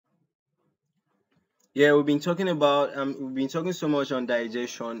Yeah, we've been talking so much on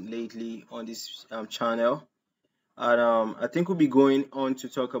digestion lately on this channel, and I think we'll be going on to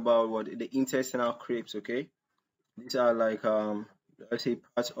talk about what the intestinal crypts. Okay, these are like let's say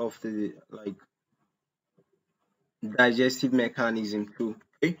parts of the like digestive mechanism too.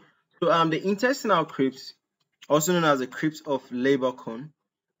 Okay, so the intestinal crypts, also known as the crypts of lieberkuhn,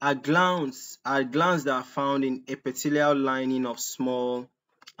 are glands that are found in epithelial lining of small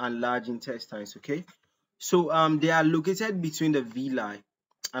and large intestines. Okay, so they are located between the villi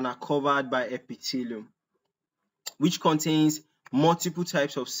and are covered by epithelium, which contains multiple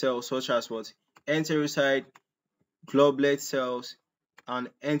types of cells such as what enterocyte, goblet cells, and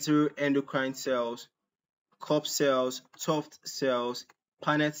enteroendocrine cells, cup cells, tuft cells,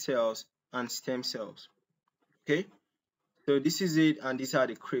 panet cells, and stem cells. Okay, so this is it, and these are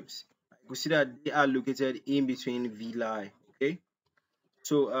the crypts. You can see that they are located in between villi. Okay,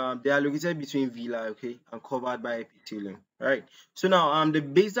 so they are located between villi, okay, and covered by epithelium. Right. So now the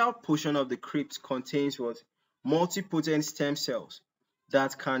basal portion of the crypt contains what multipotent stem cells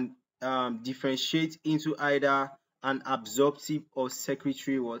that can differentiate into either an absorptive or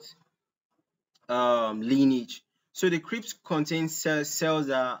secretory what lineage. So the crypts contain cells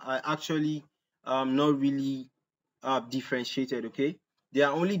that are actually not really differentiated, okay? They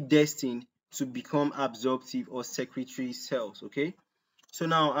are only destined to become absorptive or secretory cells, okay? So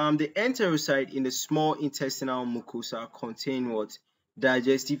now the enterocyte in the small intestinal mucosa contain what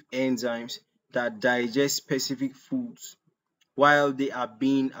digestive enzymes that digest specific foods while they are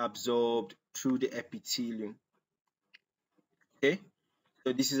being absorbed through the epithelium. Okay,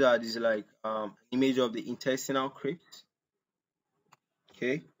 so this is like an image of the intestinal crypt.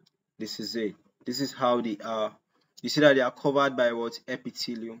 Okay, this is it. This is how they are. You see that they are covered by what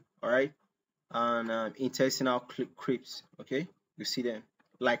epithelium, all right, and intestinal crypts. Okay, you see them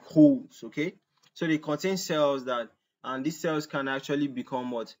like holes. Okay, so they contain cells that, and these cells can actually become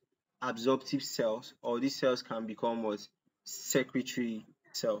what absorptive cells, or these cells can become what secretory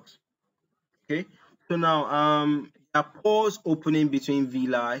cells. Okay, so now there are pores opening between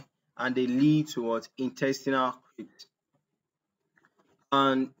villi, and they lead to what intestinal crypt,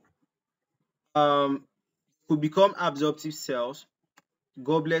 and um could become absorptive cells,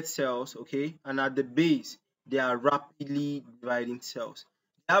 goblet cells, okay, and at the base they are rapidly dividing cells.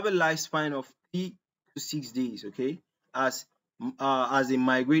 They have a lifespan of 3 to 6 days, okay, as as they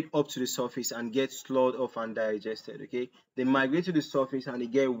migrate up to the surface and get sloughed off and digested. Okay, they migrate to the surface and they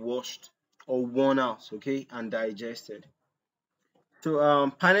get washed or worn out, okay, and digested. So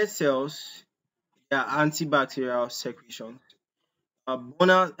Paneth cells, they are antibacterial secretions.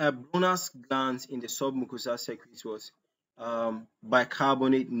 Bonus glands in the submucosal secrete was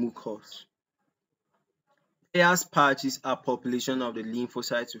bicarbonate mucus. Peyer's patches are population of the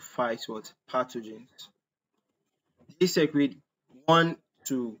lymphocytes to fight what pathogens. They secrete 1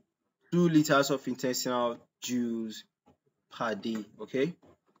 to 2 liters of intestinal juice per day. Okay,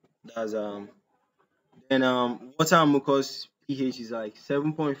 that's then water and mucus pH is like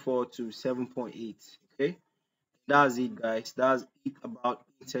 7.4 to 7.8. Okay, that's it, guys. That's it about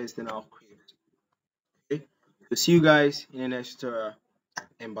intestinal crypt. Okay, so see you guys in the next tutorial,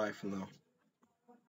 and bye for now.